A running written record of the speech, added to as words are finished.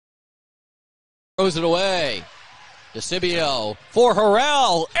Throws it away. DeCibio for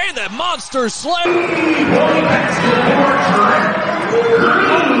Harrell, and that monster slam.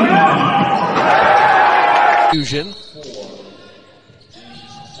 Fusion.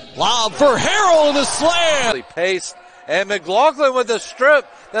 Lob for Harrell in the slam. Paced, and McLaughlin with the strip.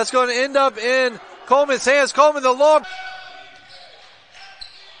 That's going to end up in Coleman's hands. Coleman the long.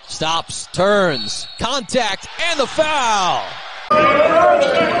 Stops, turns, contact, and the foul.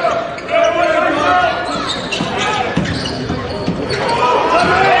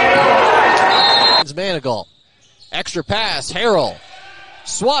 Manigal. Extra pass, Harrell.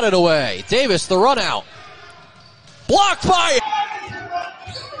 Swatted away. Davis, the run out. Blocked by.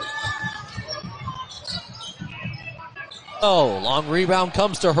 Oh, long rebound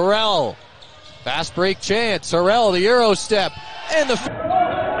comes to Harrell. Fast break chance. Harrell, the Euro step. And the.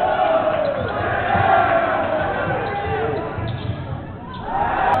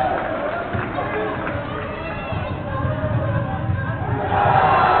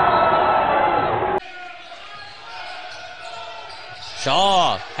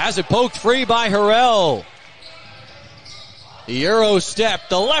 Shaw has it poked free by Harrell. The Euro step,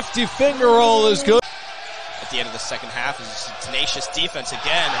 the lefty finger roll is good. At the end of the second half is tenacious defense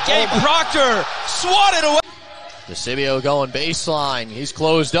again. Gabe Proctor swatted away. DeCibio going baseline. He's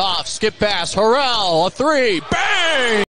closed off. Skip pass. Harrell, a three. Bang!